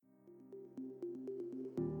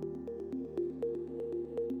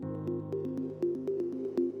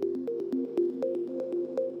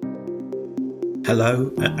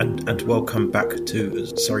Hello and welcome back to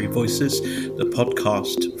Surrey Voices, the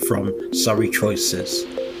podcast from Surrey Choices.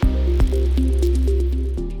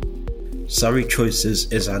 Surrey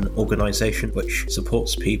Choices is an organisation which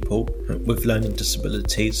supports people with learning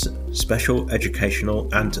disabilities, special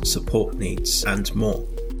educational and support needs, and more.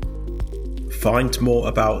 Find more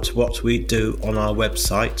about what we do on our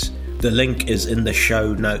website. The link is in the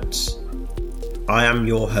show notes. I am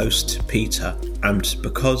your host, Peter, and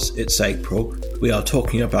because it's April, we are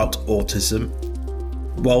talking about autism.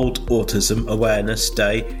 World Autism Awareness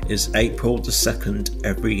Day is April the 2nd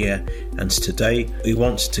every year, and today we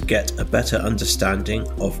want to get a better understanding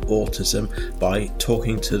of autism by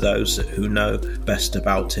talking to those who know best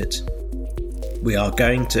about it. We are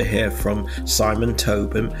going to hear from Simon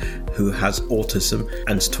Tobin, who has autism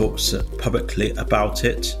and talks publicly about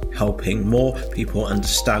it, helping more people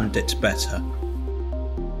understand it better.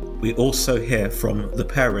 We also hear from the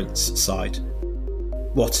parents' side,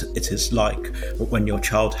 what it is like when your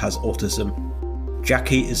child has autism.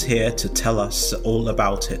 Jackie is here to tell us all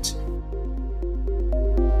about it.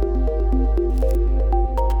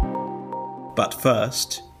 But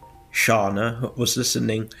first, Shana was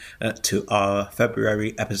listening to our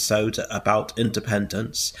February episode about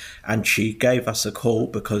independence, and she gave us a call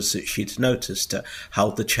because she'd noticed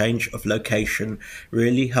how the change of location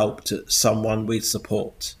really helped someone we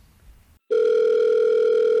support.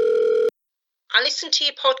 I listened to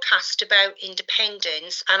your podcast about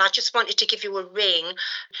independence, and I just wanted to give you a ring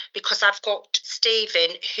because I've got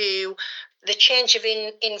Stephen, who the change of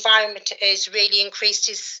environment has really increased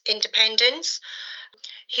his independence.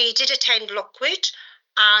 He did attend Lockwood,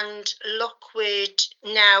 and Lockwood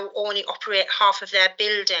now only operate half of their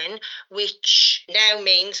building, which now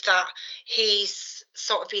means that his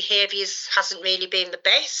sort of behaviours hasn't really been the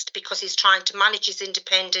best because he's trying to manage his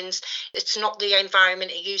independence. It's not the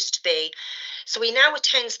environment it used to be. So he now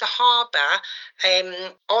attends the harbour.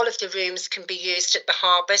 All of the rooms can be used at the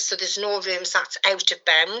harbour, so there's no rooms that's out of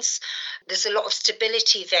bounds. There's a lot of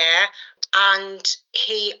stability there, and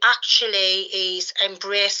he actually is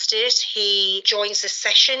embraced it. He joins the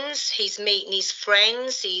sessions, he's meeting his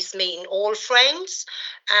friends, he's meeting all friends.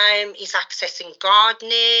 He's accessing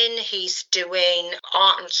gardening, he's doing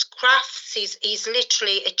art and crafts. He's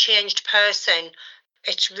literally a changed person.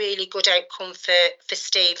 It's really good outcome for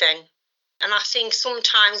Stephen. And I think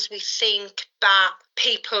sometimes we think that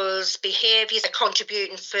people's behaviours are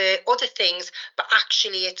contributing for other things, but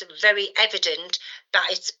actually it's very evident that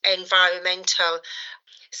it's environmental.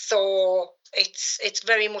 So it's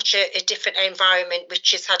very much a different environment,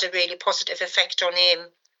 which has had a really positive effect on him.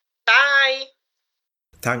 Bye.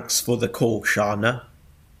 Thanks for the call, Shana.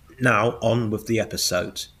 Now on with the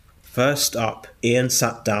episode. First up, Ian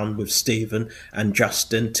sat down with Stephen and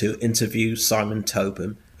Justin to interview Simon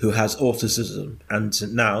Tobin, who has autism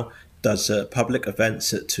and now does public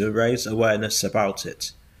events to raise awareness about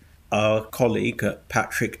it. Our colleague,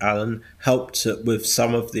 Patrick Allen, helped with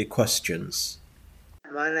some of the questions.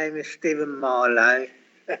 My name is Stephen Marlowe.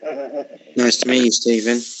 Nice to meet you,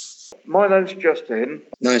 Stephen. My name's Justin.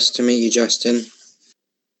 Nice to meet you, Justin.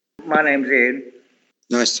 My name's Ian.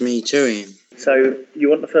 Nice to meet you too, Ian. So, you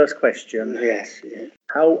want the first question? Yes. Yeah.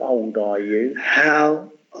 How old are you?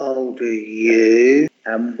 How old are you?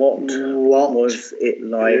 And what was it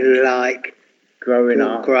like growing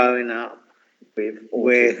up with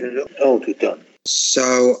autism?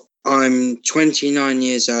 So, I'm 29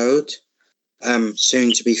 years old,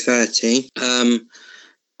 soon to be 30.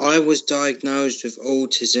 I was diagnosed with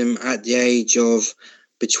autism at the age of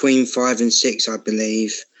between 5 and 6, I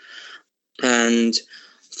believe. And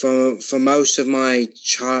for most of my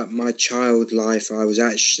child life, I was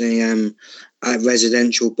actually at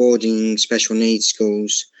residential boarding special needs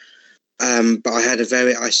schools. But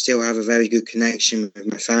I still have a very good connection with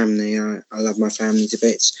my family. I love my family to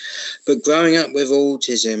bits. But growing up with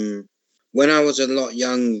autism, when I was a lot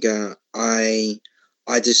younger, I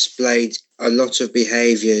displayed a lot of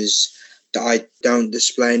behaviours that I don't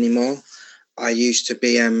display anymore. I used to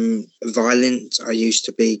be violent. I used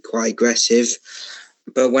to be quite aggressive.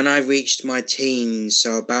 But when I reached my teens,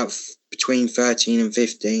 so about between 13 and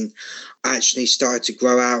 15, I actually started to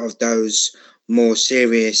grow out of those more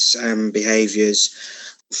serious behaviours.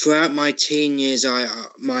 Throughout my teen years,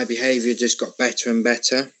 my behaviour just got better and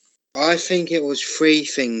better. I think it was 3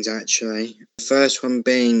 things, actually. The first one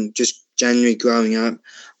being just generally growing up,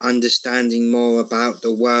 understanding more about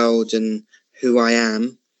the world and who I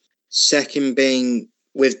am. Second being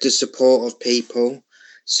with the support of people.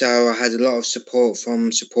 So I had a lot of support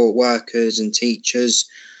from support workers and teachers.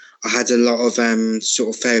 I had a lot of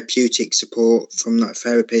sort of therapeutic support from like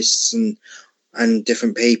therapists and and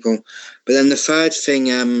different people. But then the third thing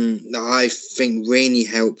that I think really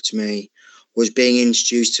helped me was being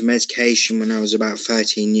introduced to medication when I was about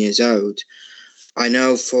 13 years old. I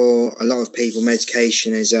know for a lot of people,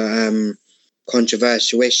 medication is a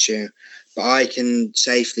controversial issue, but I can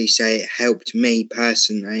safely say it helped me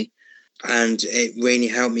personally, and it really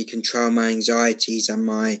helped me control my anxieties and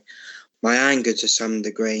my anger to some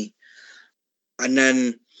degree. And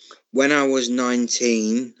then when I was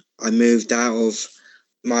 19, I moved out of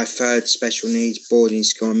my third special needs boarding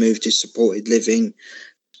school. I moved to supported living,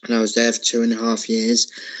 and I was there for 2.5 years.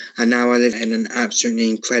 And now I live in an absolutely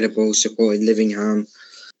incredible supported living home,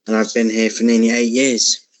 and I've been here for nearly 8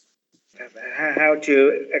 years. How do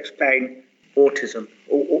you explain autism?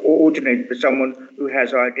 Or do you mean for someone who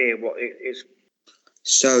has idea what it is?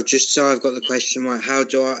 So just so I've got the question right, how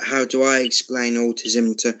do I explain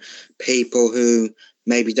autism to people who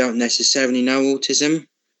maybe don't necessarily know autism?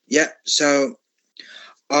 Yeah, so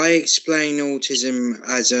I explain autism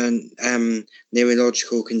as a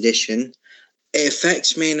neurological condition. It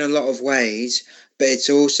affects me in a lot of ways, but it's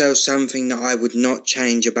also something that I would not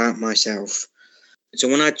change about myself. So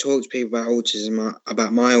when I talk to people about autism,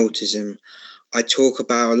 about my autism, I talk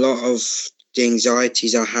about a lot of the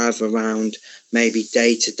anxieties I have around maybe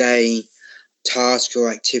day-to-day tasks or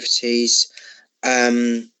activities.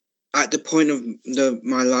 At the point of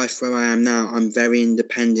my life where I am now, I'm very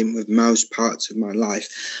independent with most parts of my life,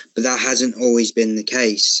 but that hasn't always been the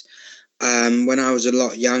case. When I was a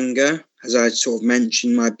lot younger, as I sort of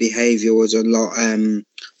mentioned, my behaviour was a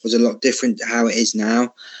lot different to how it is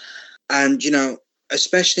now. And,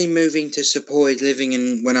 especially moving to supported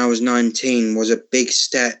living when I was 19 was a big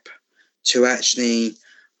step to actually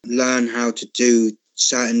learn how to do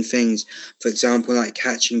certain things. For example, like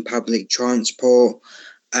catching public transport,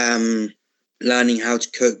 learning how to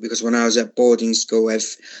cook, because when I was at boarding school,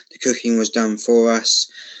 the cooking was done for us.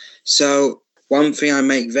 So one thing I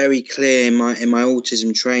make very clear in my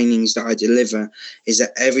autism trainings that I deliver is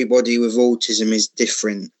that everybody with autism is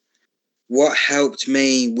different. What helped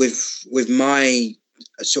me with my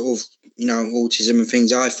sort of, autism and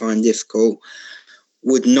things I find difficult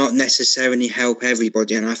would not necessarily help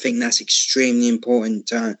everybody. And I think that's extremely important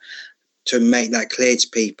to make that clear to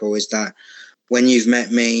people, is that when you've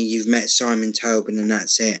met me, you've met Simon Tobin, and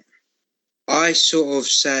that's it. I sort of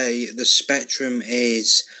say the spectrum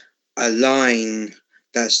is a line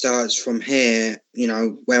that starts from here,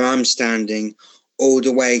 where I'm standing, all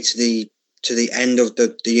the way to the end of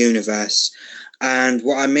the universe. And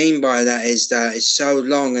what I mean by that is that it's so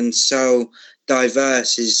long and so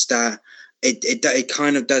diverse, is that it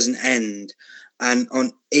kind of doesn't end. And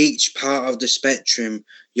on each part of the spectrum,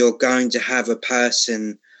 you're going to have a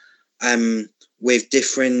person with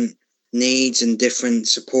different needs and different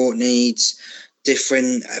support needs,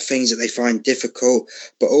 different things that they find difficult,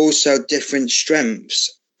 but also different strengths.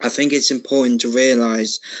 I think it's important to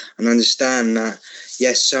realise and understand that,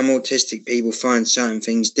 yes, some autistic people find certain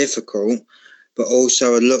things difficult, but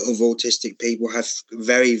also a lot of autistic people have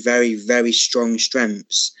very, very, very strong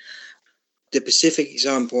strengths. The specific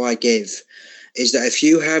example I give is that if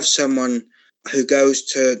you have someone who goes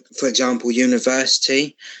to, for example,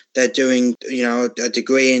 university, they're doing, a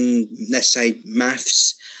degree in, let's say,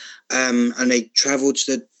 maths, and they travel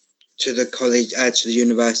to the college, to the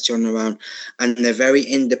university on their own, and they're very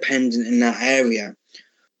independent in that area.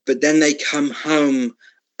 But then they come home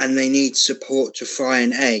and they need support to fry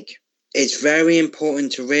an egg. It's very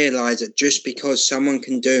important to realise that just because someone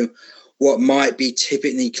can do what might be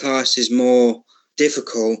typically classed as more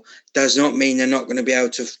difficult does not mean they're not going to be able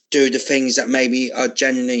to do the things that maybe are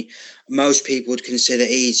generally most people would consider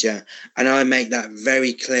easier. And I make that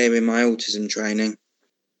very clear in my autism training.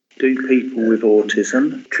 Do people with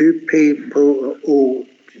autism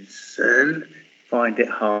find it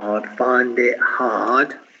hard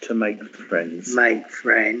to make friends?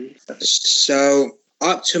 So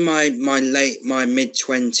up to my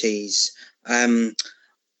mid-20s,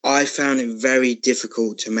 I found it very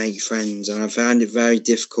difficult to make friends, and I found it very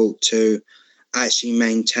difficult to actually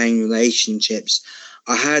maintain relationships.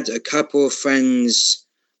 I had a couple of friends,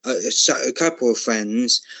 but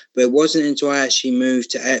it wasn't until I actually moved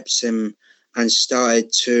to Epsom and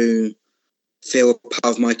started to feel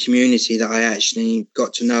part of my community that I actually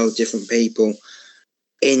got to know different people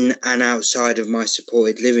in and outside of my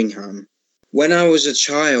supported living home. When I was a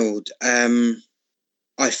child, I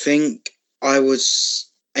think I was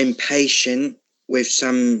impatient with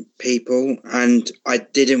some people, and I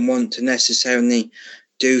didn't want to necessarily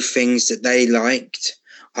do things that they liked.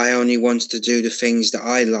 I only wanted to do the things that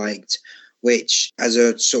I liked, which as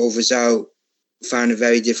a sort of result found it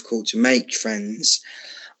very difficult to make friends.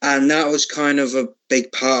 And that was kind of a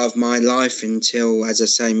big part of my life until, as I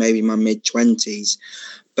say, maybe my mid-20s.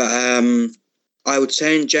 But I would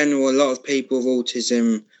say in general, a lot of people with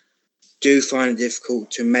autism do find it difficult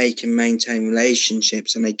to make and maintain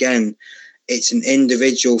relationships. And again, it's an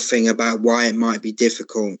individual thing about why it might be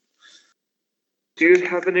difficult. Do you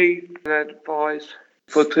have any advice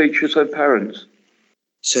for teachers and parents?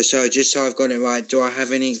 So just so I've got it right, do I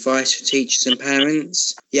have any advice for teachers and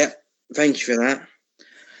parents? Yep, thank you for that.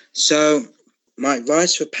 So my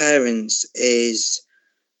advice for parents is,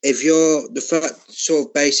 if you're the first, sort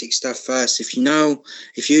of basic stuff first, if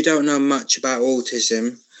you don't know much about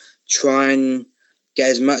autism, try and get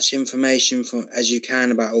as much information as you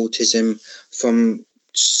can about autism from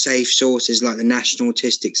safe sources like the National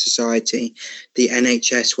Autistic Society, the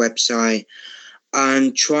NHS website,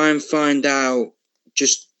 and try and find out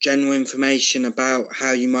just general information about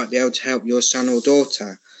how you might be able to help your son or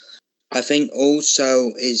daughter. I think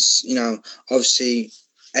also is, obviously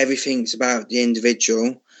everything's about the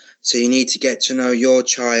individual. So you need to get to know your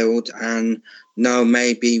child and know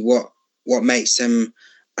maybe what makes them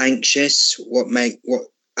anxious, what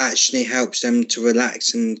actually helps them to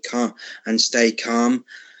relax and stay calm,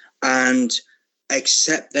 and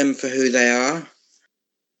accept them for who they are.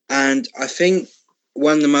 And I think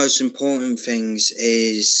one of the most important things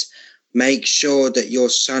is make sure that your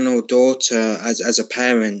son or daughter, as a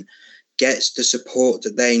parent, gets the support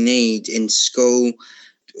that they need in school.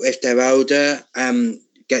 If they're older,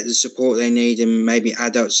 get the support they need in maybe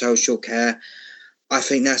adult social care. I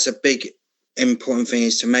think that's a big important thing,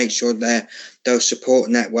 is to make sure that those support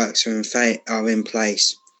networks are in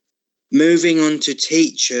place. Moving on to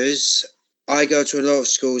teachers, I go to a lot of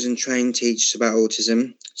schools and train teachers about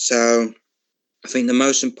autism. So I think the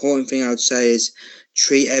most important thing I would say is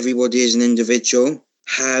treat everybody as an individual.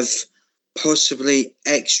 Have possibly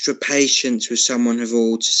extra patience with someone with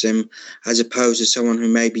autism as opposed to someone who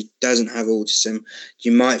maybe doesn't have autism.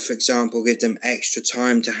 You might, for example, give them extra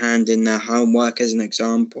time to hand in their homework, as an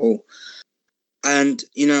example. And,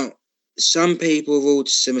 some people with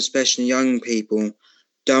autism, especially young people,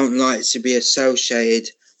 don't like to be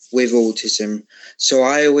associated with autism. So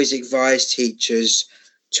I always advise teachers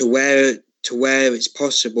to where it's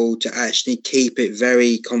possible to actually keep it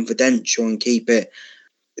very confidential and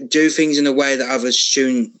do things in a way that other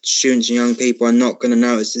students and young people are not going to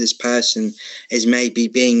notice that this person is maybe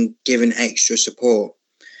being given extra support,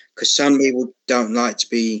 because some people don't like to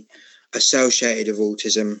be associated with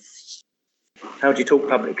autism. How do you talk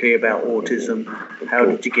publicly about autism? How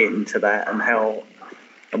did you get into that,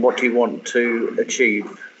 and what do you want to achieve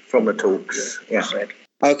from the talks? Yeah.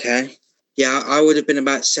 Okay. Yeah, I would have been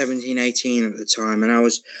about 17, 18 at the time, and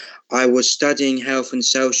I was studying health and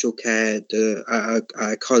social care at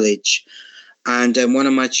a college, and one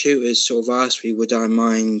of my tutors sort of asked me, would I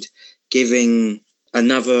mind giving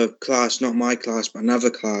another class, not my class, but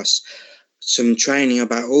another class, some training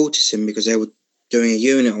about autism, because they were doing a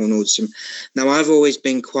unit on autism. Now, I've always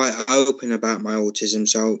been quite open about my autism,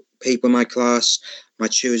 so people in my class, my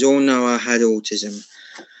tutors, all know I had autism.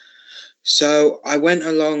 So I went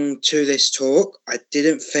along to this talk. I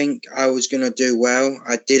didn't think I was going to do well.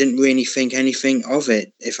 I didn't really think anything of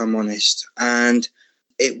it, if I'm honest. And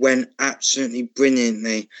it went absolutely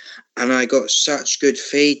brilliantly. And I got such good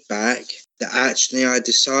feedback that actually I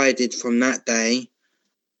decided from that day,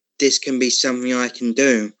 this can be something I can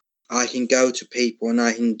do. I can go to people and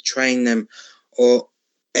I can train them or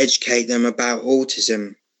educate them about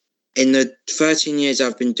autism. In the 13 years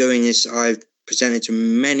I've been doing this, I've presented to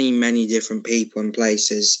many, many different people and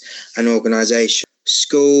places and organisations.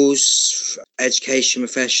 Schools, education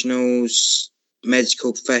professionals,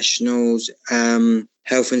 medical professionals,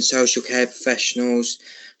 health and social care professionals,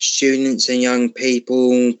 students and young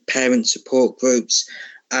people, parent support groups.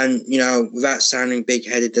 And, without sounding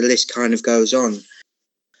big-headed, the list kind of goes on.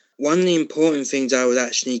 One of the important things I would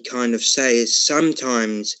actually kind of say is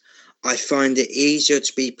sometimes I find it easier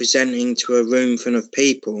to be presenting to a room full of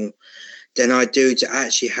people than I do to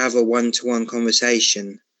actually have a one-to-one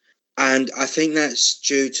conversation. And I think that's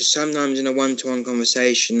due to sometimes in a one-to-one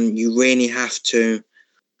conversation, you really have to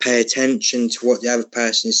pay attention to what the other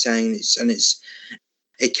person is saying.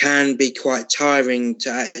 It can be quite tiring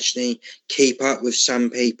to actually keep up with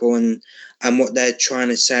some people and what they're trying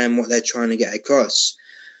to say and what they're trying to get across.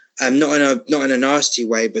 Not in a nasty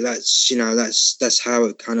way, but that's how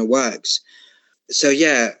it kind of works. So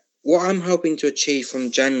yeah, what I'm hoping to achieve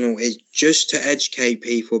from general is just to educate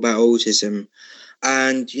people about autism,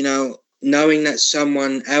 and knowing that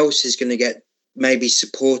someone else is going to get maybe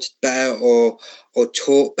supported better or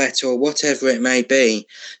taught better or whatever it may be,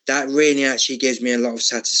 that really actually gives me a lot of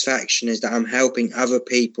satisfaction, is that I'm helping other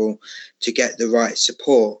people to get the right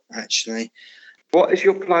support, actually. What is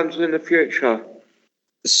your plans in the future?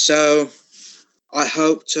 So I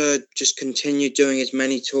hope to just continue doing as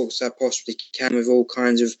many talks as I possibly can with all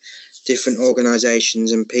kinds of different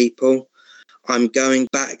organisations and people. I'm going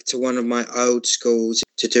back to one of my old schools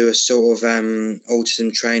to do a sort of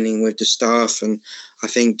autism training with the staff, and I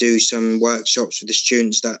think do some workshops with the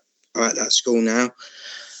students that are at that school now.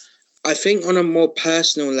 I think on a more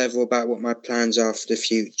personal level about what my plans are for the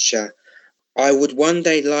future, I would one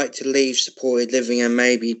day like to leave supported living and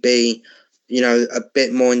maybe be, a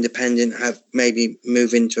bit more independent, maybe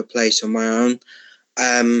move into a place on my own.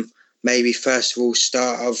 Maybe first of all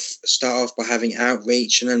start off by having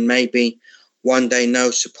outreach, and then maybe one day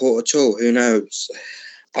no support at all. Who knows?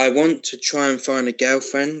 I want to try and find a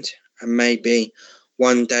girlfriend, and maybe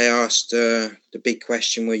one day ask the big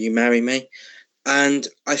question, will you marry me? And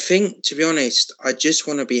I think, to be honest, I just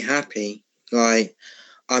want to be happy. Like,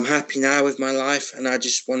 I'm happy now with my life, and I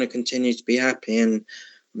just want to continue to be happy and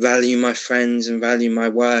value my friends and value my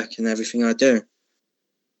work and everything I do.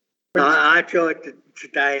 I enjoyed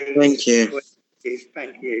today. Thank you.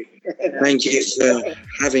 Thank you. Thank you for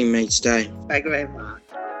having me today. Thank you very much.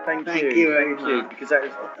 Thank Thank you. you very Thank you, much. because that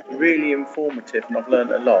was really informative and I've learned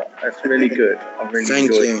a lot. That's really good. I really Thank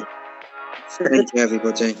enjoyed you. Thank you,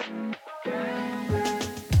 everybody.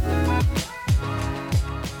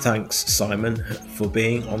 Thanks, Simon, for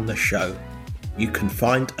being on the show. You can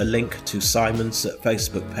find a link to Simon's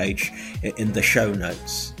Facebook page in the show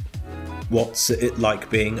notes. What's it like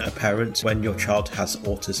being a parent when your child has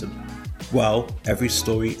autism? Well, every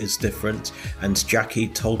story is different, and Jackie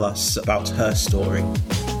told us about her story.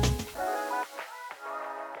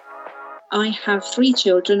 I have 3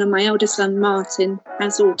 children, and my eldest son, Martin,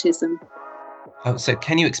 has autism. Oh, so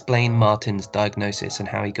can you explain Martin's diagnosis and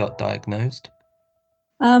how he got diagnosed?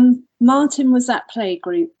 Martin was at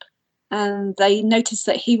playgroup, and they noticed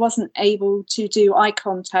that he wasn't able to do eye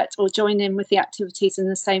contact or join in with the activities in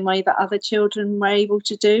the same way that other children were able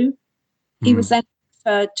to do. He was then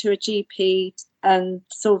referred to a GP and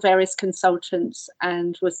saw various consultants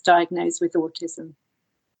and was diagnosed with autism.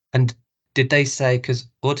 And did they say, because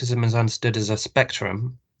autism is understood as a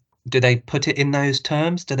spectrum, do they put it in those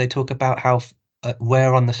terms? Do they talk about how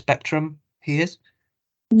where on the spectrum he is?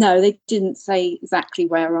 No, they didn't say exactly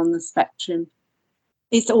where on the spectrum.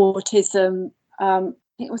 It's autism.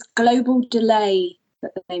 It was global delay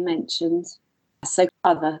that they mentioned. So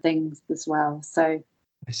other things as well. So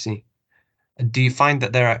I see. And do you find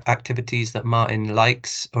that there are activities that Martin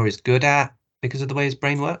likes or is good at because of the way his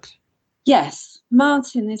brain works? yes,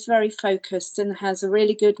 Martin is very focused and has a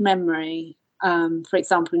really good memory. For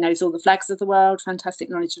example, he knows all the flags of the world, fantastic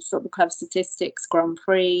knowledge of football club statistics, Grand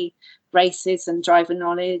Prix, races and driver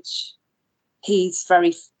knowledge. He's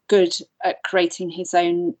very good at creating his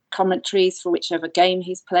own commentaries for whichever game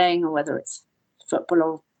he's playing, or whether it's football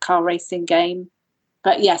or car racing game.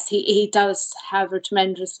 But yes, he does have a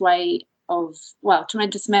tremendous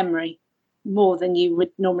tremendous memory, more than you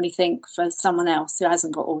would normally think for someone else who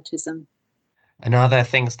hasn't got autism. And are there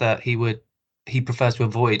things that he prefers to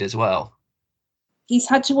avoid as well? He's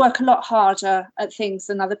had to work a lot harder at things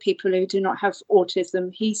than other people who do not have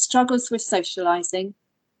autism. He struggles with socialising,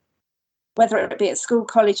 whether it be at school,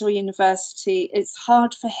 college or university. It's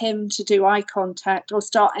hard for him to do eye contact or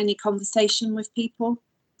start any conversation with people,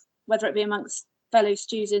 whether it be amongst fellow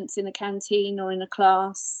students in a canteen or in a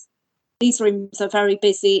class. These rooms are very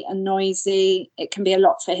busy and noisy. It can be a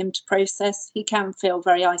lot for him to process. He can feel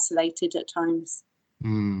very isolated at times.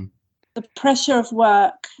 The pressure of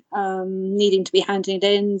work, needing to be handed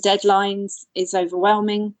in, deadlines, is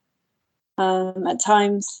overwhelming. At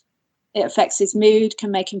times, it affects his mood,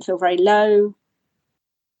 can make him feel very low.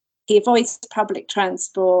 He avoids public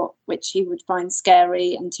transport, which he would find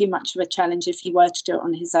scary and too much of a challenge if he were to do it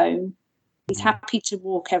on his own. He's happy to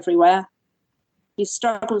walk everywhere. He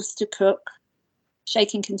struggles to cook,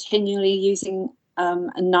 shaking continually, using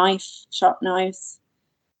a knife, sharp knives.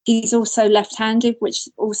 He's also left-handed, which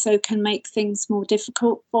also can make things more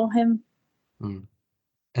difficult for him. And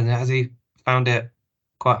has he found it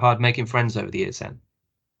quite hard making friends over the years then?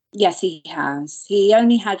 Yes, he has. He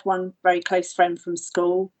only had one very close friend from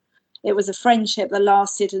school. It was a friendship that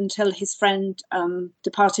lasted until his friend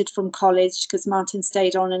departed from college, because Martin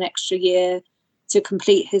stayed on an extra year to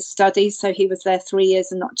complete his studies. So he was there 3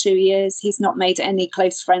 years and not 2 years. He's not made any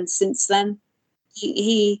close friends since then.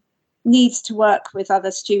 He needs to work with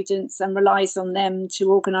other students and relies on them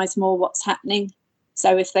to organise more what's happening.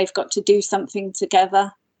 So if they've got to do something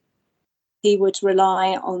together, he would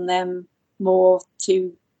rely on them more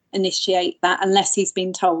to initiate that, unless he's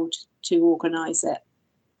been told to organise it.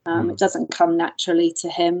 It doesn't come naturally to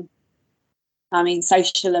him. I mean,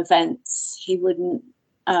 social events he wouldn't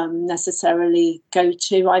necessarily go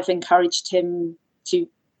to. I've encouraged him to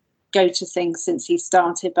go to things since he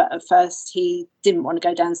started, but at first he didn't want to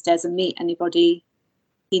go downstairs and meet anybody.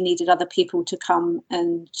 He needed other people to come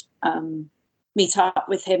and meet up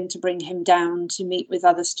with him, to bring him down to meet with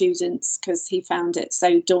other students, because he found it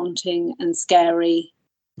so daunting and scary.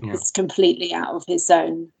 Yeah. It's completely out of his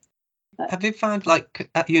zone. Have you found, like,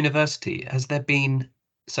 at university, has there been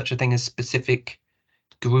such a thing as specific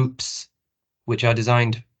groups which are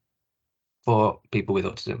designed for people with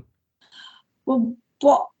autism? Well,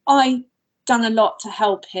 what I done a lot to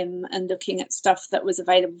help him, and looking at stuff that was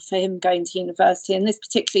available for him going to university, and this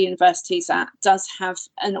particular university he's at does have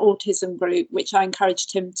an autism group, which I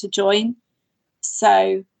encouraged him to join.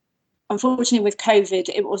 So unfortunately with COVID,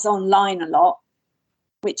 it was online a lot,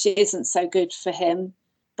 which isn't so good for him,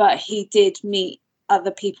 but he did meet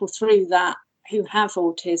other people through that who have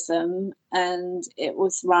autism, and it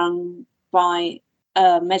was run by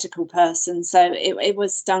a medical person, so it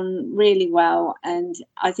was done really well, and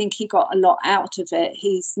I think he got a lot out of it.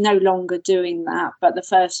 He's no longer doing that, but the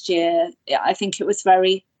first year I think it was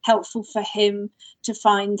very helpful for him to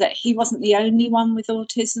find that he wasn't the only one with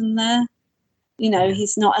autism there. You know,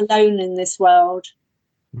 he's not alone in this world,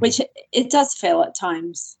 which it does feel at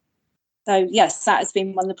times. So yes, that has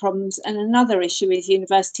been one of the problems. And another issue is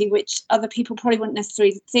university, which other people probably wouldn't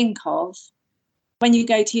necessarily think of. When you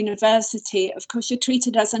go to university, of course, you're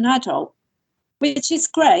treated as an adult, which is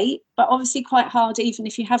great, but obviously quite hard even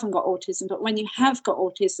if you haven't got autism. But when you have got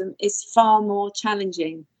autism, it's far more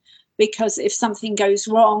challenging, because if something goes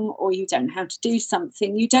wrong or you don't know how to do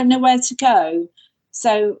something, you don't know where to go.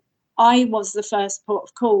 So I was the first port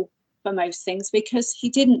of call for most things, because he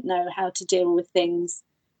didn't know how to deal with things.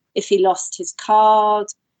 If he lost his card,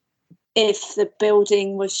 if the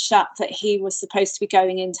building was shut that he was supposed to be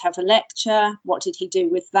going in to have a lecture, what did he do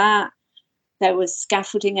with that? There was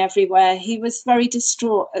scaffolding everywhere. He was very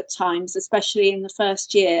distraught at times, especially in the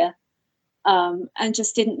first year, and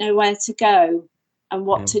just didn't know where to go and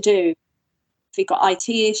what to do. If he got IT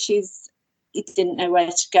issues, he didn't know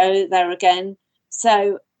where to go there again.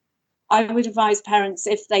 So I would advise parents,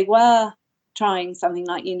 if they were trying something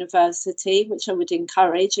like university, which I would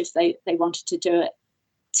encourage if they wanted to do it,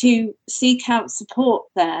 to seek out support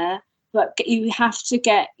there, but you have to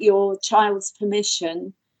get your child's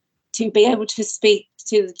permission to be able to speak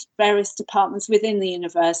to the various departments within the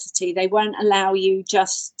university. They won't allow you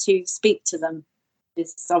just to speak to them.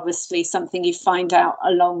 It's obviously something you find out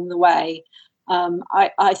along the way.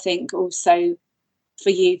 I think also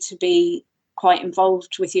for you to be quite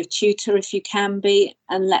involved with your tutor if you can be,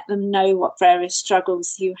 and let them know what various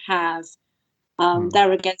struggles you have.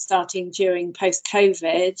 There again, starting during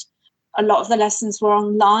post-COVID, a lot of the lessons were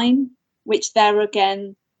online, which there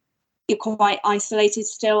again, you're quite isolated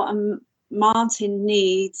still. And Martin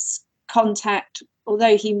needs contact,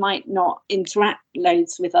 although he might not interact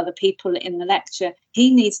loads with other people in the lecture,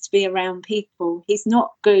 he needs to be around people. He's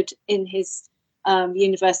not good in his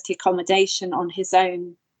university accommodation on his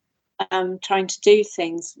own, trying to do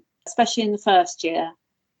things, especially in the first year.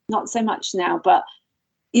 Not so much now, but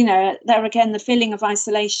you know, there again, the feeling of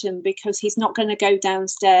isolation, because he's not going to go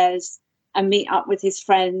downstairs and meet up with his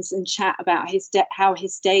friends and chat about how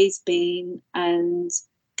his day's been and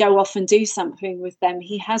go off and do something with them.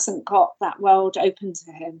 He hasn't got that world open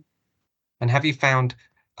to him. And have you found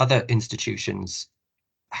other institutions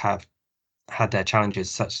have had their challenges,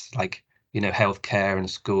 such like, you know, healthcare and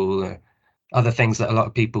school, or other things that a lot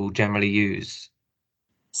of people generally use?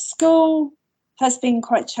 School has been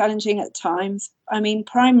quite challenging at times. I mean,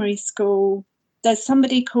 primary school, there's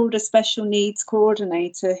somebody called a special needs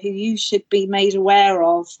coordinator who you should be made aware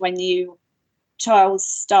of when your child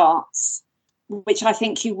starts, which I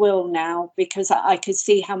think you will now, because I could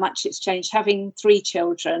see how much it's changed. Having 3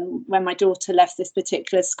 children, when my daughter left this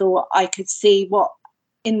particular school, I could see what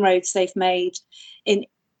inroads they've made in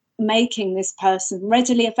making this person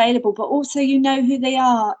readily available, but also you know who they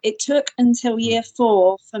are. It took until year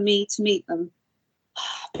 4 for me to meet them,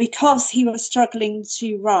 because he was struggling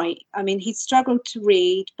to write. I mean, he struggled to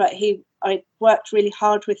read, but I worked really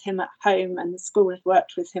hard with him at home, and the school had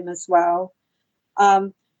worked with him as well.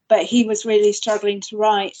 But he was really struggling to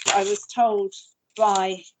write. I was told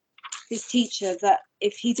by his teacher that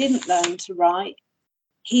if he didn't learn to write,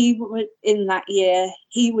 he would, in that year,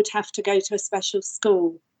 he would have to go to a special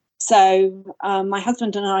school. So my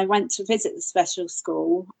husband and I went to visit the special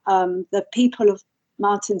school. The people of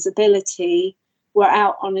Martin's ability were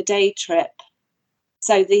out on a day trip.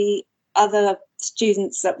 So the other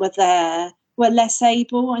students that were there were less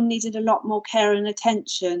able and needed a lot more care and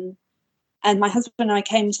attention. And my husband and I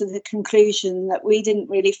came to the conclusion that we didn't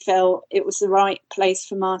really feel it was the right place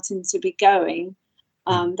for Martin to be going.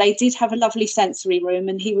 They did have a lovely sensory room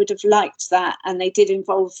and he would have liked that. And they did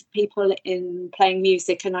involve people in playing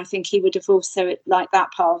music. And I think he would have also liked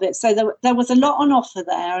that part of it. So there was a lot on offer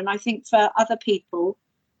there. And I think for other people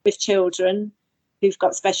with children who've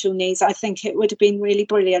got special needs, I think it would have been really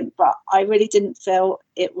brilliant. But I really didn't feel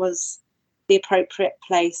it was the appropriate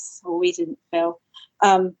place, or we didn't feel.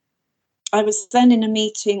 I was then in a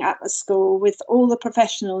meeting at the school with all the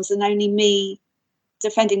professionals and only me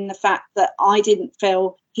defending the fact that I didn't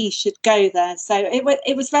feel he should go there. So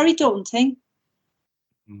it was very daunting.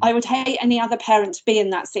 I would hate any other parent to be in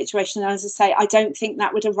that situation. And as I say, I don't think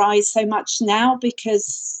that would arise so much now,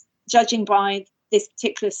 because judging by this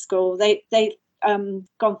particular school, they've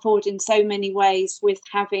gone forward in so many ways with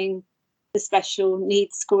having the special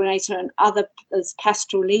needs coordinator and other as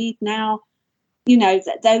pastoral lead now. You know,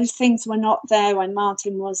 that those things were not there when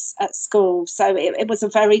Martin was at school. So it was a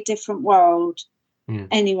very different world.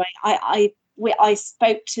 Anyway, I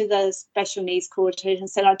spoke to the special needs coordinator and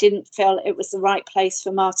said I didn't feel it was the right place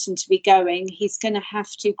for Martin to be going. He's going to have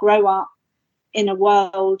to grow up in a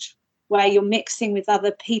world where you're mixing with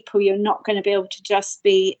other people. You're not going to be able to just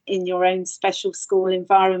be in your own special school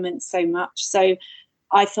environment so much. So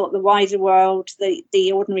I thought the wider world,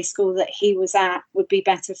 the ordinary school that he was at, would be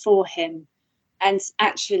better for him. And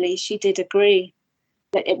actually, she did agree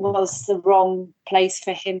that it was the wrong place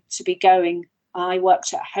for him to be going. I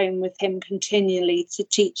worked at home with him continually to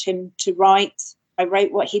teach him to write. I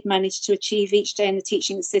wrote what he'd managed to achieve each day, and the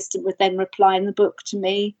teaching assistant would then reply in the book to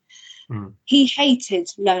me. He hated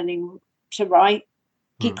learning to write.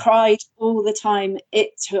 He cried all the time.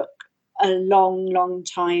 It took a long, long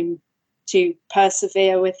time to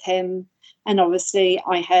persevere with him. And obviously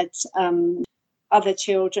I had other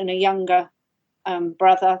children, a younger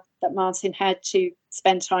brother that Martin had to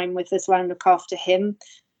spend time with as well and look after him.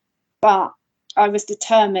 But I was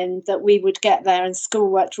determined that we would get there, and school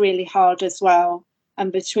worked really hard as well.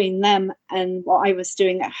 And between them and what I was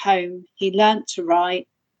doing at home, he learnt to write,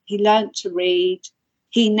 he learnt to read.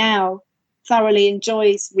 He now thoroughly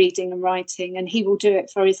enjoys reading and writing, and he will do it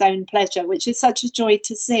for his own pleasure, which is such a joy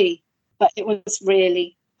to see. But it was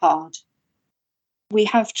really hard. We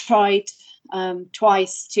have tried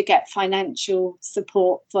twice to get financial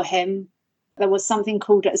support for him. There was something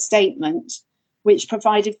called a statement, which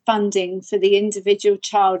provided funding for the individual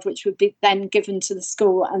child, which would be then given to the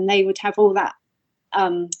school, and they would have all that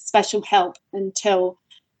special help until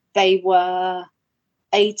they were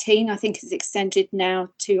 18. I think it's extended now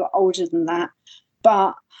to older than that.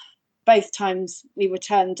 But both times we were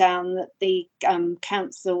turned down, that the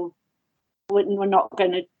council were not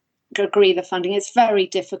going to agree the funding. It's very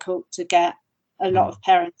difficult to get. A lot of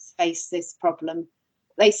parents face this problem.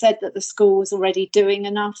 They said that the school was already doing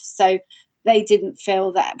enough, so they didn't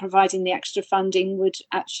feel that providing the extra funding would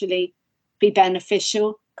actually be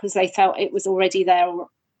beneficial, because they felt it was already there,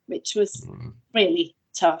 which was really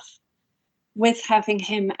tough. With having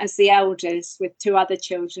him as the eldest with two other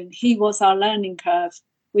children, he was our learning curve.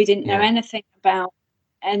 We didn't know anything about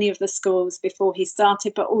any of the schools before he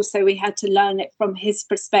started, but also we had to learn it from his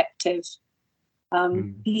perspective.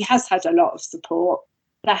 He has had a lot of support.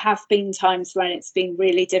 There have been times when it's been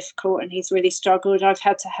really difficult and he's really struggled. I've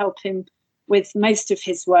had to help him with most of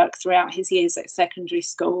his work throughout his years at secondary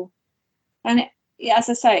school. And as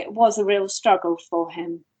I say, it was a real struggle for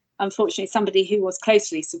him. Unfortunately, somebody who was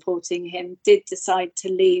closely supporting him did decide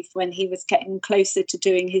to leave when he was getting closer to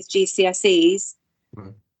doing his GCSEs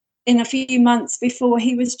in a few months before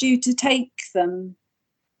he was due to take them.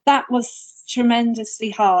 That was tremendously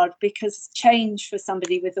hard, because change for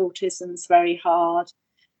somebody with autism is very hard,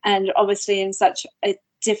 and obviously in such a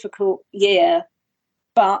difficult year.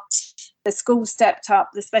 But the school stepped up.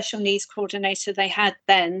 The special needs coordinator they had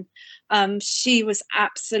then, she was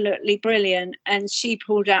absolutely brilliant, and she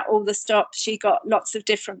pulled out all the stops. She got lots of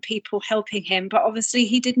different people helping him, but obviously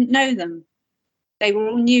he didn't know them. They were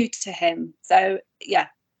all new to him. So yeah,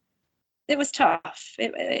 it was tough.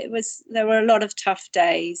 There were a lot of tough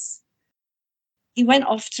days. He went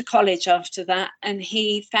off to college after that, and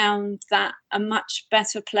he found that a much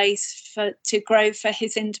better place to grow for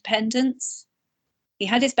his independence. He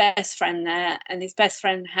had his best friend there, and his best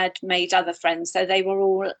friend had made other friends, so they were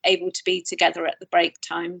all able to be together at the break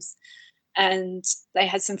times. And they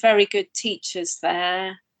had some very good teachers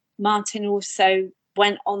there. Martin also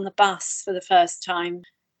went on the bus for the first time.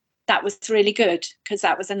 That was really good, because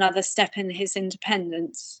that was another step in his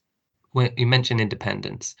independence. when you mentioned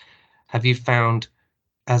independence, have you found,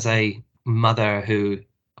 as a mother who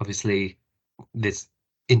obviously this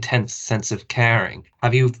intense sense of caring,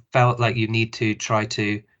 have you felt like you need to try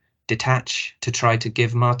to detach to try to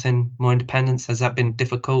give Martin more independence? Has that been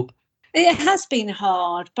difficult? It has been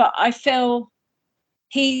hard, but I feel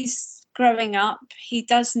he's growing up. He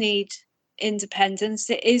does need independence.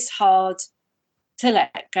 It is hard to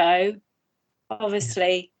let go,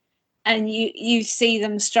 obviously. And you see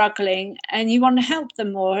them struggling and you want to help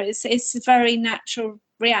them more. It's a very natural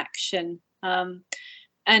reaction.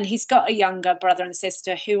 And he's got a younger brother and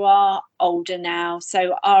sister who are older now,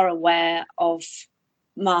 so are aware of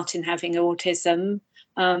Martin having autism.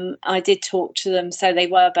 I did talk to them, so they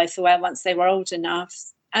were both aware once they were old enough.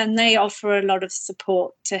 And they offer a lot of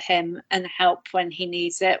support to him and help when he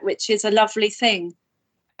needs it, which is a lovely thing.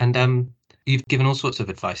 And you've given all sorts of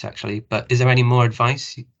advice, actually, but is there any more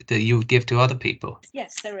advice that you would give to other people?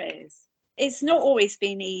 Yes, there is. It's not always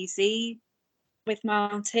been easy with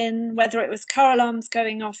Martin, whether it was car alarms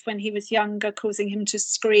going off when he was younger, causing him to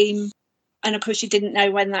scream. And of course, you didn't know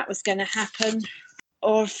when that was going to happen.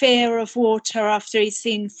 Or fear of water after he'd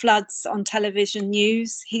seen floods on television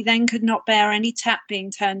news. He then could not bear any tap being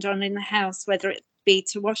turned on in the house, whether it be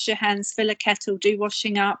to wash your hands, fill a kettle, do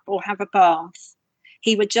washing up, or have a bath.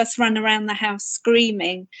 He would just run around the house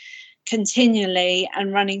screaming continually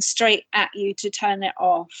and running straight at you to turn it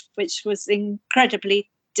off, which was incredibly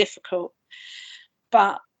difficult.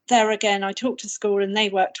 But there again, I talked to school and they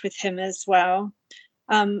worked with him as well.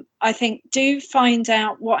 I think do find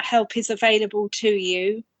out what help is available to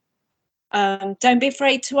you. Don't be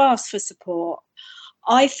afraid to ask for support.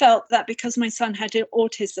 I felt that because my son had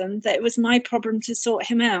autism, that it was my problem to sort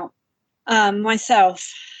him out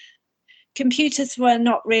myself. Computers were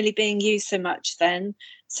not really being used so much then,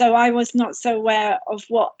 so I was not so aware of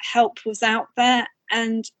what help was out there,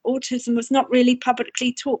 and autism was not really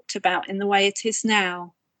publicly talked about in the way it is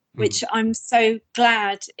now, which I'm so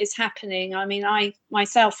glad is happening. I mean, I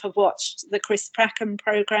myself have watched the Chris Prackham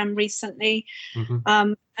programme recently,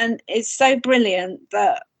 and it's so brilliant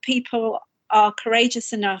that people are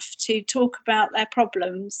courageous enough to talk about their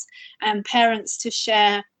problems and parents to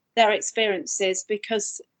share their experiences,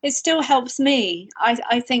 because it still helps me.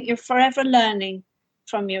 I think you're forever learning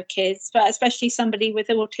from your kids, but especially somebody with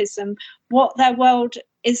autism, what their world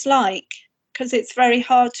is like, because it's very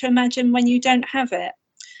hard to imagine when you don't have it.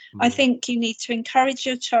 I think you need to encourage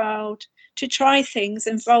your child to try things,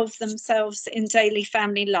 involve themselves in daily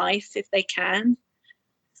family life if they can.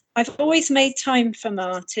 I've always made time for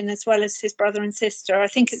Martin as well as his brother and sister. I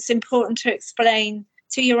think it's important to explain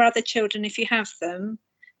to your other children, if you have them,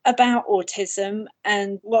 about autism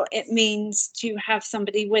and what it means to have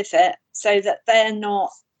somebody with it, so that they're not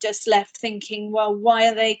just left thinking, well, why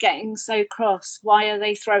are they getting so cross? Why are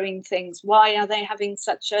they throwing things? Why are they having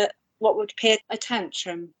such a, what would appear a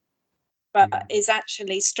tantrum, but is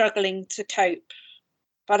actually struggling to cope?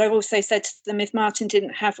 But I've also said to them, if Martin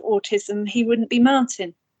didn't have autism, he wouldn't be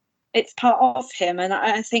Martin. It's part of him, and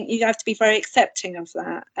I think you have to be very accepting of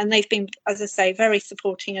that. And they've been, as I say, very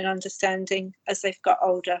supporting and understanding as they've got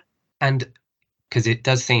older. And because it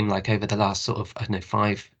does seem like over the last sort of, I don't know,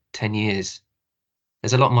 5-10 years,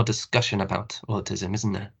 there's a lot more discussion about autism,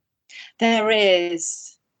 isn't there? There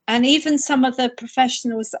is. And even some of the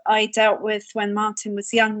professionals I dealt with when Martin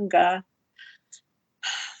was younger,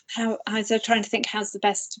 I was trying to think how's the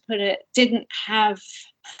best to put it, didn't have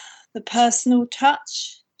the personal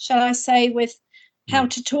touch, shall I say, with how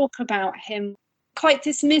to talk about him, quite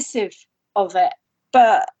dismissive of it.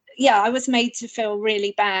 But yeah, I was made to feel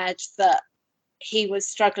really bad that he was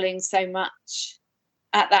struggling so much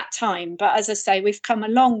at that time. But as I say, we've come a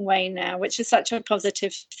long way now, which is such a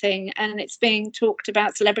positive thing. And it's being talked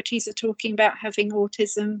about. Celebrities are talking about having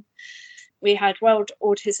autism. We had World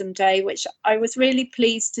Autism Day, which I was really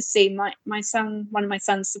pleased to see. My son, one of my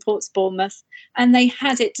sons supports Bournemouth, and they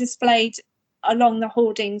had it displayed along the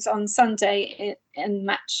hoardings on Sunday in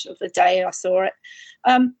Match of the Day. I saw it.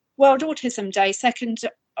 World Autism Day, 2nd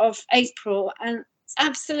of April, and it's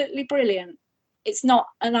absolutely brilliant. It's not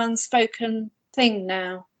an unspoken thing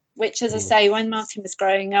now, which, as I say, when Martin was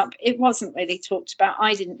growing up, it wasn't really talked about.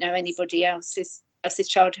 I didn't know anybody else's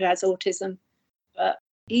child who has autism, but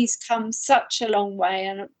he's come such a long way,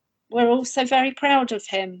 and we're also very proud of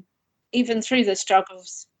him, even through the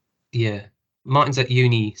struggles. Yeah. Martin's at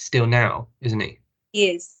uni still now, isn't he?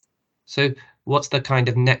 He is. So what's the kind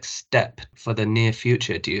of next step for the near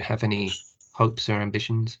future? Do you have any hopes or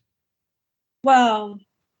ambitions? Well,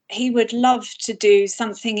 he would love to do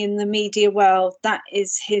something in the media world. That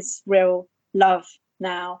is his real love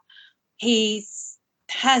now. He's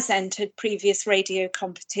has entered previous radio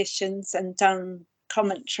competitions and done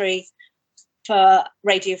commentary for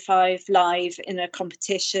Radio 5 live in a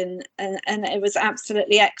competition, and it was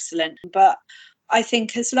absolutely excellent. But I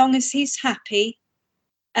think as long as he's happy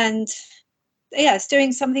and is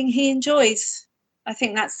doing something he enjoys, I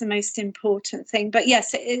think that's the most important thing. But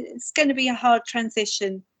yes, it's going to be a hard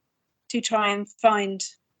transition to try and find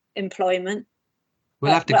employment.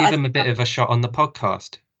 We'll have to give him a bit of a shot on the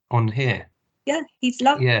podcast on here. Yeah, he'd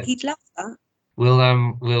love that.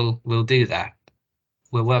 We'll do that.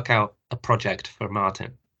 We'll work out a project for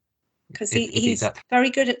Martin. Because he's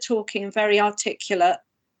very good at talking and very articulate.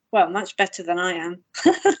 Well, much better than I am.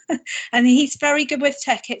 And he's very good with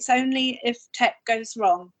tech. It's only if tech goes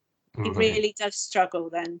wrong, he really does struggle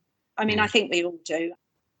then. I mean, I think we all do.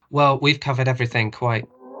 Well, we've covered everything quite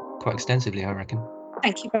extensively, I reckon.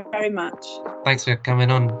 Thank you very much. Thanks for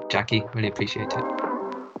coming on, Jackie. Really appreciate it.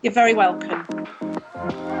 You're very welcome.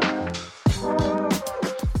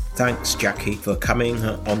 Thanks, Jackie, for coming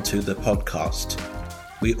onto the podcast.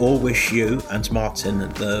 We all wish you and Martin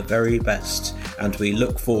the very best, and we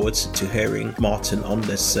look forward to hearing Martin on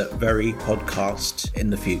this very podcast in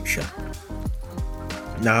the future.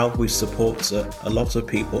 Now we support a lot of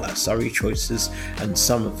people at Surrey Choices, and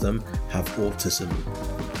some of them have autism.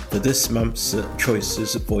 For this month's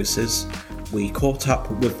Choices Voices, we caught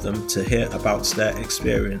up with them to hear about their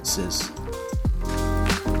experiences.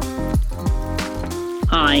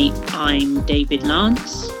 Hi, I'm David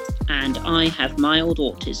Lance, and I have mild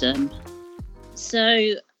autism.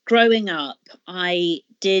 So growing up, I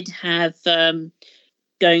did have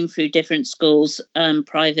going through different schools,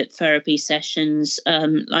 private therapy sessions.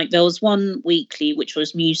 Like there was one weekly, which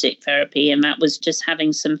was music therapy, and that was just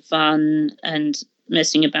having some fun and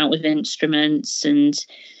messing about with instruments and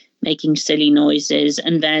making silly noises.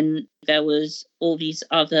 And then there was all these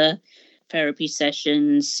other therapy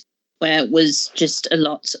sessions where it was just a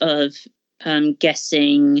lot of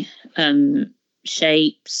guessing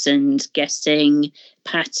shapes and guessing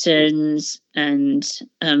patterns and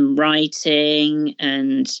writing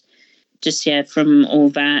and just, from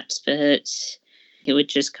all that. But it would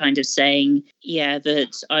just kind of saying,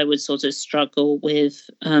 that I would sort of struggle with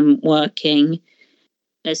working.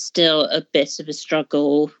 There's still a bit of a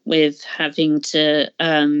struggle with having to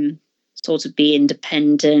sort of be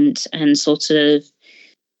independent and sort of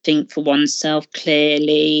think for oneself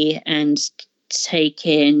clearly and take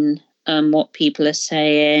in what people are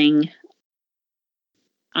saying.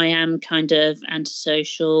 I am kind of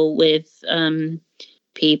antisocial with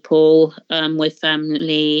people, with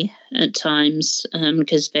family at times,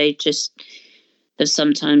 because they just have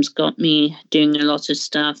sometimes got me doing a lot of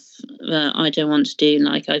stuff that I don't want to do,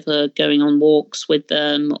 like either going on walks with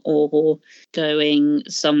them or going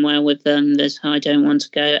somewhere with them that I don't want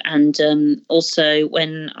to go. And also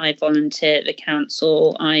when I volunteer at the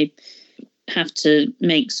council, I have to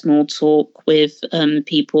make small talk with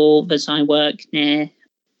people that I work near.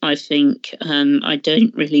 I think I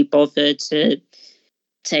don't really bother to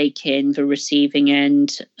take in the receiving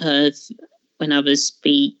end of when others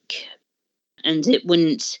speak. And it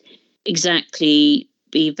wouldn't exactly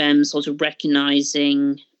be them sort of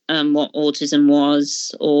recognising what autism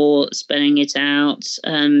was or spelling it out.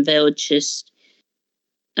 They would just,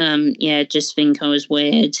 just think I was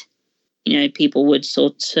weird. People would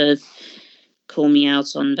sort of call me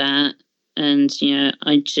out on that. And,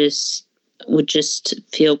 I just would just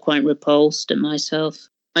feel quite repulsed at myself.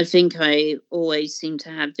 I think I always seem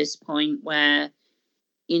to have this point where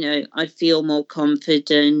I feel more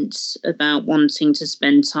confident about wanting to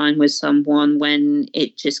spend time with someone when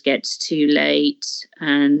it just gets too late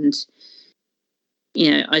and,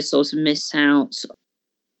 I sort of miss out.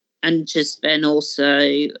 And just then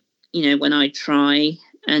also, when I try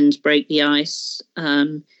and break the ice,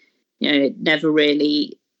 it never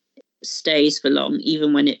really stays for long,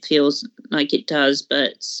 even when it feels like it does.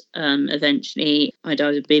 But eventually I'd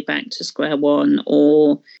either be back to square one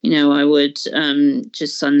or, I would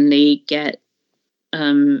just suddenly get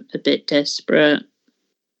a bit desperate.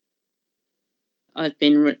 I've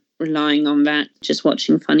been relying on that, just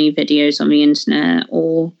watching funny videos on the internet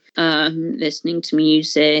or listening to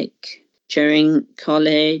music during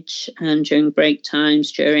college and during break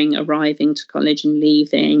times, during arriving to college and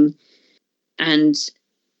leaving. And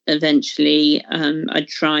eventually I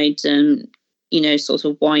tried, sort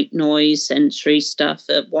of white noise sensory stuff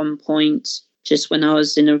at one point, just when I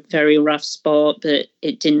was in a very rough spot, but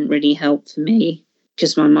it didn't really help for me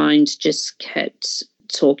because my mind just kept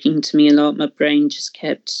talking to me a lot. My brain just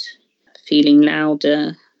kept feeling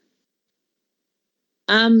louder.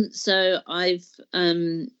 So I've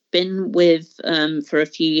been with for a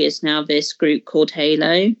few years now this group called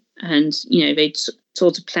Halo, and they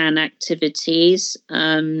sort of plan activities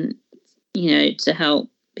to help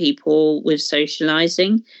people with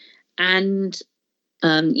socializing. And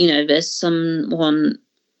there's someone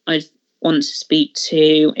I'd want to speak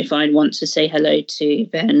to. If I want to say hello to,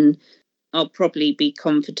 then I'll probably be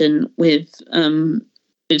confident with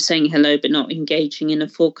saying hello but not engaging in a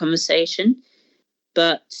full conversation.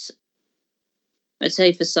 But I'd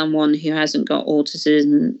say for someone who hasn't got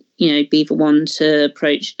autism, be the one to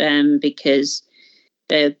approach them, because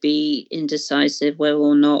they'll be indecisive whether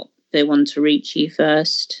or not they want to reach you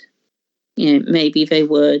first. Maybe they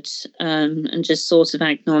would, and just sort of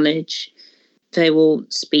acknowledge they will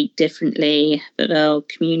speak differently, that they'll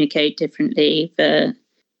communicate differently, that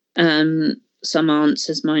some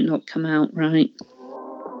answers might not come out right.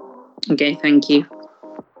 Okay, thank you.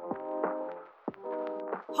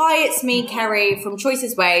 Hi, it's me, Kerry, from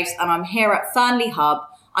Choices Waves, and I'm here at Fernley Hub.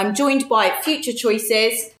 I'm joined by Future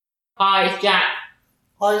Choices. Hi, it's Jack.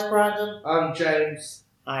 Hi, it's Brandon. I'm James.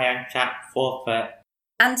 Hi, I'm Jack Forfeit.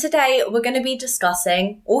 And today we're going to be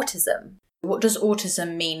discussing autism. What does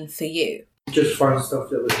autism mean for you? Just find stuff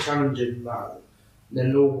that was challenging, like they're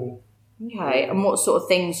normal. Okay, and what sort of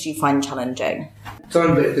things do you find challenging?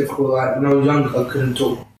 Some a bit difficult, like when I was younger I couldn't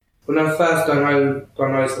talk. When I first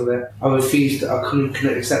diagnosed with it, I refused it. I couldn't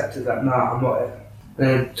accept it that, I'm not it. And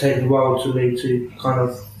it took a while for me to kind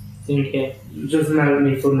of think it. Just know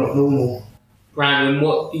me for not normal. Brandon,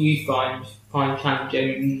 what do you find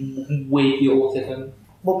challenging with your autism?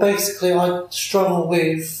 Well, basically, I struggle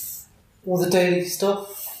with all the daily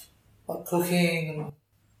stuff, like cooking and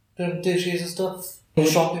doing dishes and stuff, and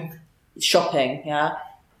shopping. Shopping, yeah?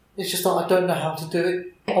 It's just that I don't know how to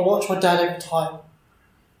do it. I watch my dad every time,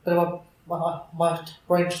 but my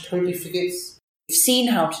brain just totally forgets. You've seen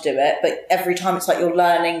how to do it, but every time it's like you're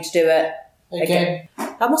learning to do it again.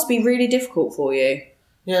 That must be really difficult for you.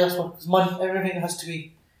 Yeah, that's why, because everything has to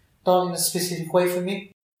be done in a specific way for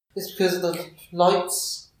me. It's because of the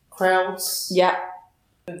lights, crowds. Yeah.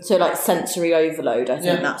 So like sensory overload, I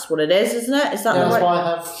think that's what it is, isn't it? Is that right? That's what I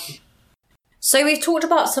have. So we've talked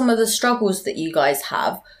about some of the struggles that you guys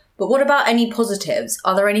have, but what about any positives?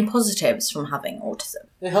 Are there any positives from having autism?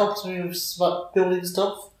 It helps me with like building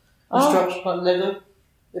stuff, construction, like Lego.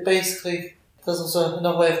 It basically does also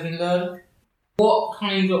another way of me learning. What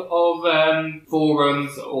kind of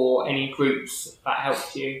forums or any groups that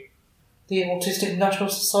helped you? The Autistic National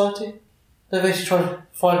Society. They're basically trying to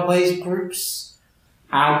find ways, groups.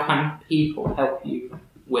 How can people help you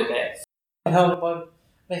with it? I help by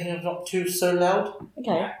making them not too so loud.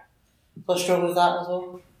 Okay. I struggle with that as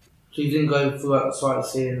well. So you didn't go for that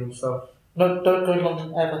sightseeing and stuff? No, don't go to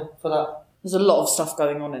London ever for that. There's a lot of stuff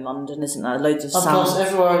going on in London, isn't there? Loads of sounds. Plus,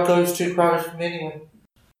 everywhere I go is too crowded for me anyway.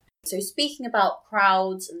 So speaking about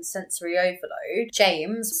crowds and sensory overload,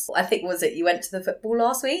 James, I think you went to the football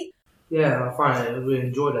last week? Yeah, I find it. I really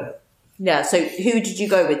enjoyed it. Yeah, so who did you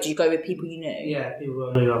go with? Did you go with people you knew? Yeah, people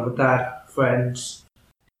I knew, like my dad, friends.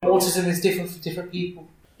 Autism is different for different people.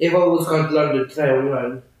 If I was going to London today on my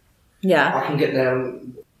own, I can get there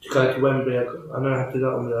to go to Wembley. I know how to do that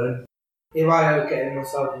on my own. If I ever get in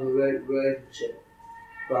myself in a relationship,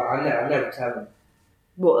 but I never tell them.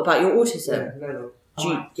 What, about your autism? Yeah, never.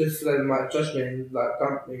 Just for them might judge me and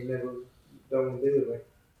dump me and never don't want to be with me.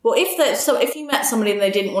 Well, if you met somebody and they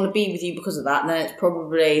didn't want to be with you because of that, then it's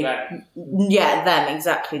probably them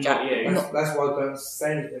exactly, Jack. That's why I don't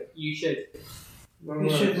say anything. You should. You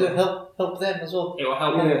should help them as well. It will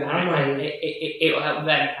help them. It will help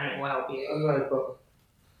them and it will help you. I know, but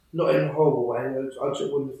not in a horrible way. I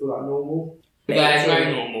just wouldn't feel like normal. There's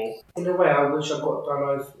no normal. In a way, I wish I got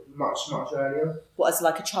diagnosed much earlier. What, as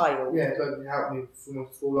like a child? Yeah, that helped me for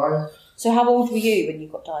my school life. So how old were you when you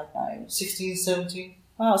got diagnosed? 16, 17.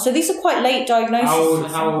 Wow, so these are quite late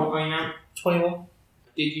diagnoses. How old are you now? 21.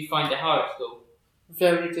 Did you find it hard at school?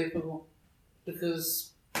 Very difficult.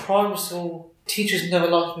 Because primary school, teachers never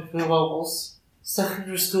liked me for who I was.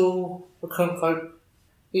 Secondary school, I couldn't cope.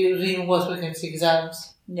 It was even worse when it came to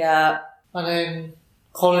exams. Yeah. And then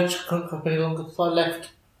college, I couldn't cope any longer, so I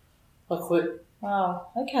left. I quit. Wow,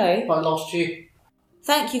 okay. Like last year.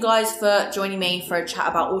 Thank you guys for joining me for a chat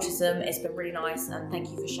about autism. It's been really nice, and thank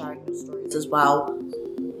you for sharing your stories as well.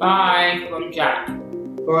 Bye from Jack.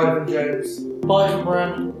 Bye from James. Bye from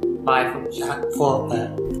Brandon. Bye from Jack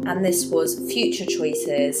Forfeit. And this was Future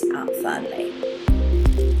Choices at Fernley.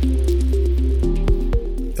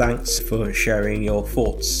 Thanks for sharing your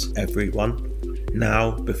thoughts, everyone. Now,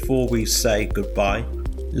 before we say goodbye,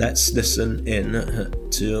 let's listen in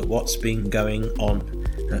to what's been going on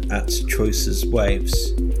at Choices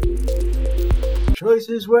Waves.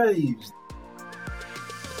 Choices Raised.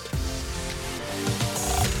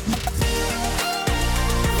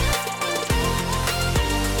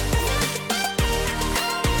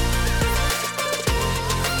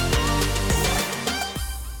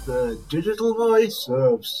 The digital voice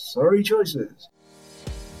of Sorry Choices.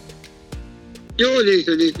 You're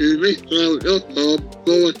listening to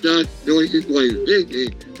MissCloud.com/Choices Raised. This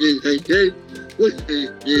is DKT, which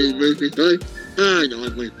is the movie time, and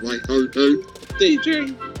I'm with my co-host,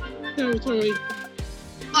 DJ. No, sorry.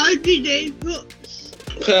 I did it.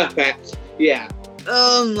 Perfect. Yeah.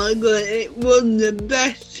 Oh my god, it was the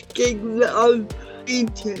best gig that I've been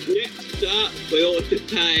to. Next up, we ought to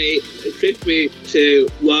pay a tribute to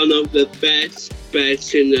one of the best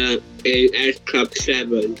singer in S Club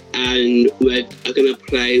 7, and we're going to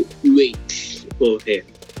play Reach for him.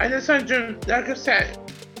 Alessandro, like I said,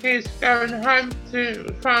 he's going home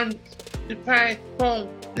to France to play for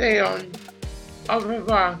Leon. Au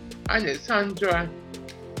revoir, Alessandro.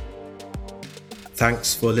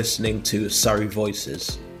 Thanks for listening to Surrey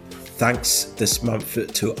Voices. Thanks this month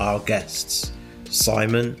to our guests,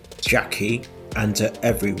 Simon, Jackie, and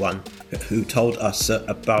everyone who told us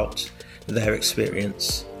about their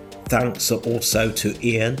experience. Thanks also to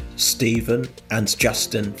Ian, Stephen, and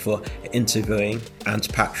Justin for interviewing, and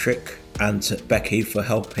Patrick and Becky for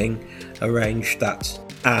helping arrange that,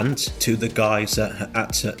 and to the guys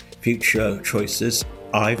at Future Choices.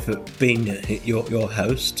 I've been your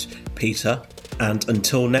host, Peter, and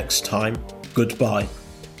until next time, goodbye.